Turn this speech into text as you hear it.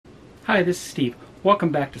Hi, this is Steve. Welcome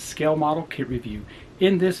back to Scale Model Kit Review.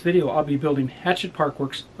 In this video I'll be building Hatchet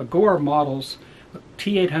Parkworks Agora Models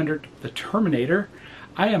T-800 the Terminator.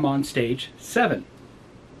 I am on stage 7.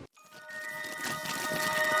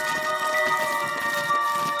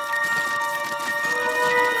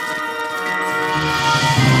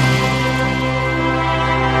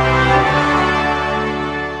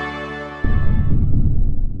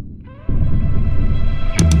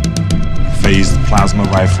 Phased plasma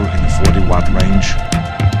rifle in the 40-watt range.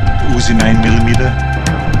 Uzi 9mm.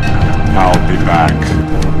 I'll be back.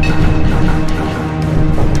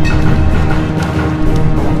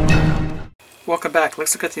 Welcome back.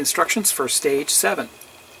 Let's look at the instructions for stage 7.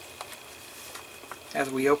 As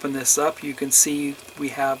we open this up, you can see we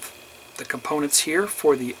have the components here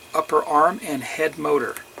for the upper arm and head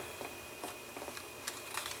motor.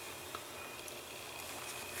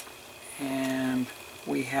 And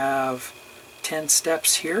we have 10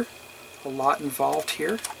 steps here, a lot involved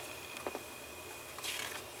here.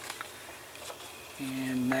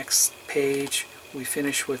 And next page we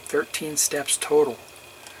finish with 13 steps total.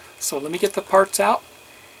 So let me get the parts out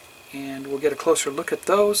and we'll get a closer look at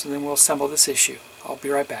those and then we'll assemble this issue. I'll be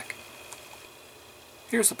right back.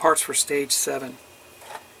 Here's the parts for stage 7.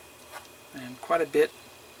 And quite a bit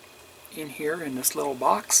in here in this little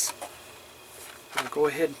box. We'll go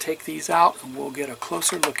ahead and take these out and we'll get a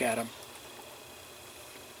closer look at them.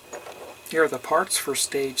 Here are the parts for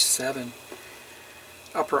stage 7,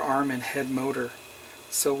 upper arm and head motor.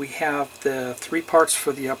 So we have the 3 parts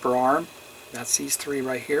for the upper arm. That's these 3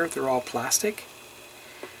 right here. They're all plastic.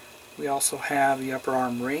 We also have the upper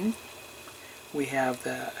arm ring. We have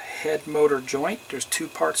the head motor joint. There's 2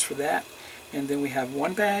 parts for that. And then we have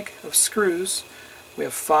 1 bag of screws. We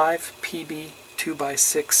have 5 PB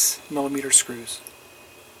 2x6mm screws.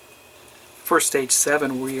 For stage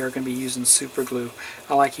 7 we are going to be using super glue.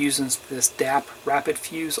 I like using this DAP Rapid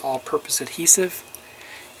Fuse all-purpose adhesive,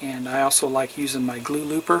 and I also like using my glue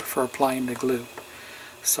looper for applying the glue.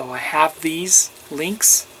 So I have these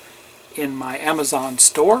links in my Amazon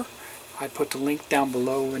store. I put the link down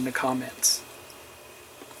below in the comments.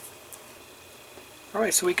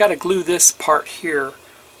 Alright, so we got to glue this part here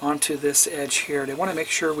onto this edge here. They want to make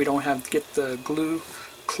sure we don't get the glue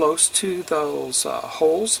close to those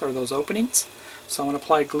holes or those openings. So I'm going to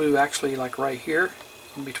apply glue actually like right here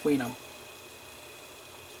in between them.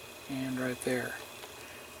 And right there.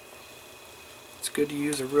 It's good to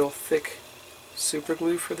use a real thick super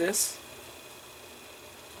glue for this.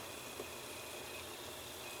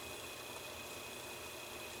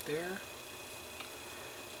 There.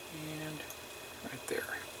 And right there.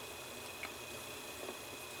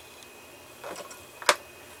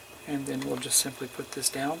 And then we'll just simply put this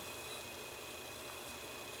down.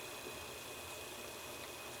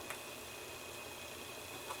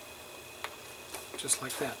 Just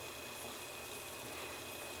like that.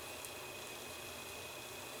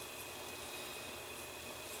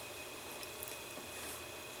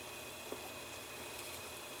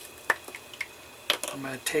 I'm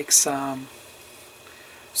going to take some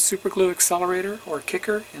super glue accelerator or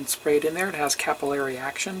kicker and spray it in there. It has capillary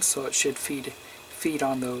action, so it should feed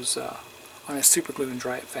on those on a super glue and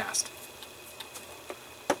dry it fast.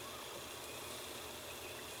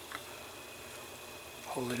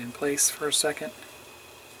 Hold it in place for a second,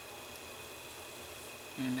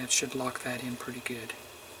 and that should lock that in pretty good.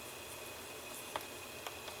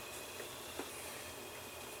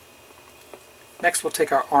 Next we'll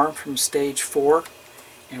take our arm from stage 4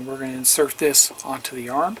 and we're going to insert this onto the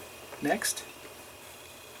arm next.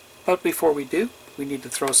 But before we do, we need to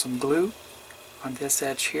throw some glue on this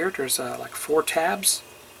edge here. There's like 4 tabs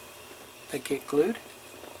that get glued.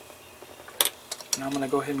 And I'm going to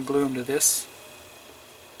go ahead and glue them to this.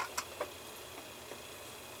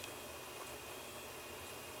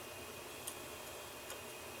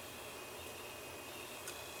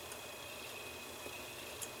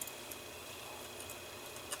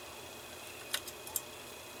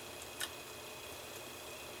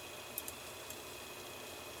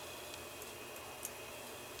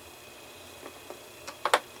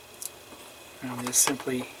 And this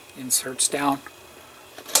simply inserts down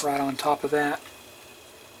right on top of that.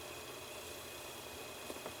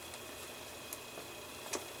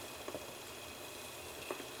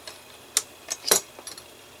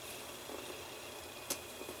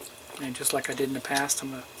 And just like I did in the past,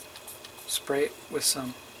 I'm going to spray it with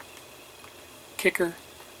some kicker.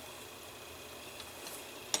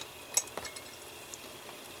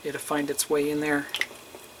 It'll find its way in there.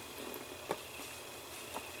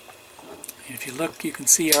 And if you look, you can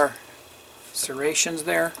see our serrations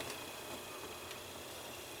there.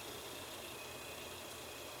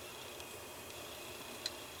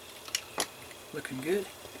 Looking good.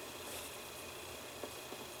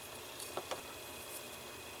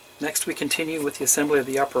 Next we continue with the assembly of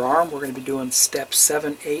the upper arm. We're going to be doing steps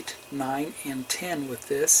 7, 8, 9, and 10 with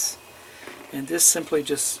this. And this simply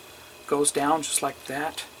just goes down just like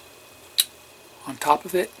that on top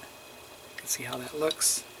of it. You can see how that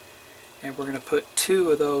looks. And we're going to put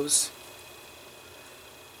 2 of those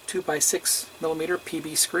 2x6mm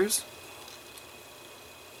PB screws.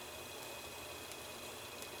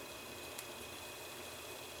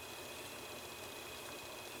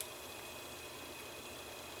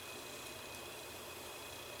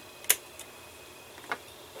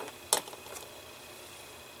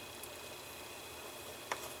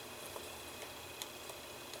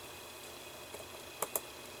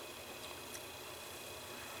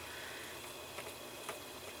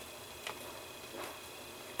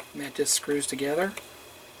 And that just screws together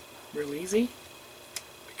real easy.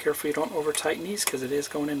 Be careful you don't over tighten these because it is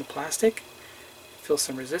going into plastic. Feel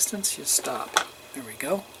some resistance, you stop. There we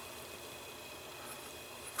go.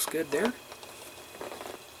 Looks good there.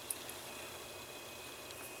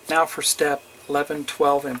 Now for step 11,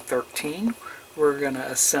 12, and 13, we're going to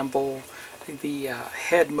assemble the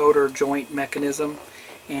head motor joint mechanism.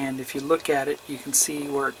 And if you look at it, you can see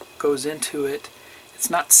where it goes into it. It's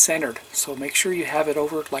not centered, so make sure you have it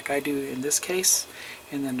over like I do in this case,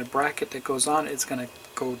 and then the bracket that goes on it's going to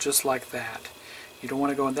go just like that. You don't want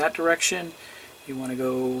to go in that direction, you want to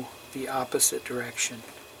go the opposite direction.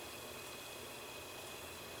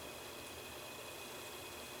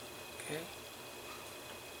 Okay.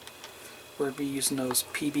 We'll be using those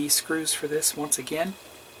PB screws for this once again.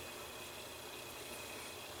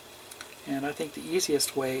 And I think the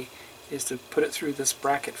easiest way is to put it through this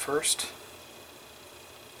bracket first.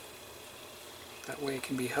 That way it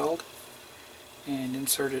can be held, and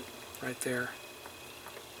insert it right there,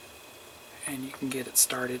 and you can get it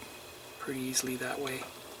started pretty easily that way.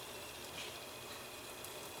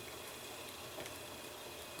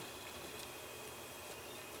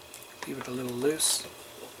 Leave it a little loose,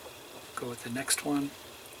 go with the next one.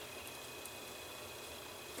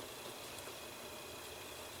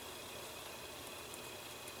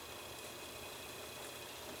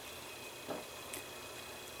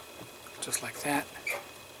 Just like that,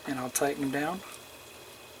 and I'll tighten them down.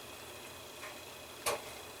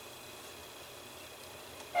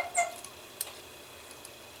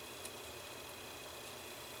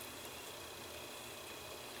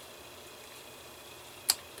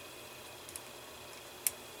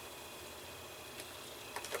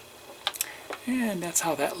 And that's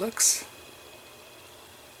how that looks.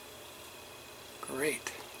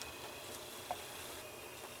 Great.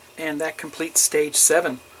 And that completes stage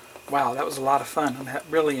 7. Wow, that was a lot of fun. I'm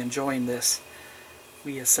really enjoying this.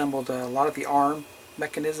 We assembled a lot of the arm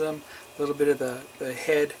mechanism, a little bit of the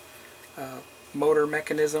head motor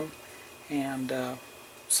mechanism, and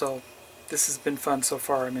so this has been fun so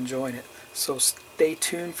far. I'm enjoying it. So stay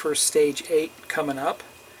tuned for stage 8 coming up.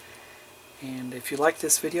 And if you like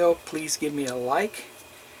this video, please give me a like,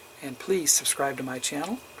 and please subscribe to my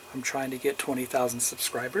channel. I'm trying to get 20,000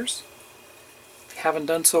 subscribers. If you haven't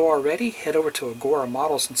done so already, head over to Agora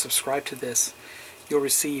Models and subscribe to this. You'll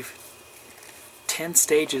receive 10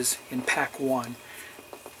 stages in Pack 1.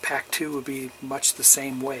 Pack 2 will be much the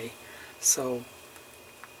same way. So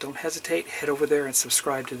don't hesitate, head over there and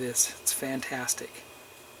subscribe to this. It's fantastic.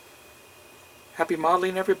 Happy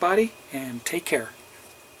modeling, everybody, and take care.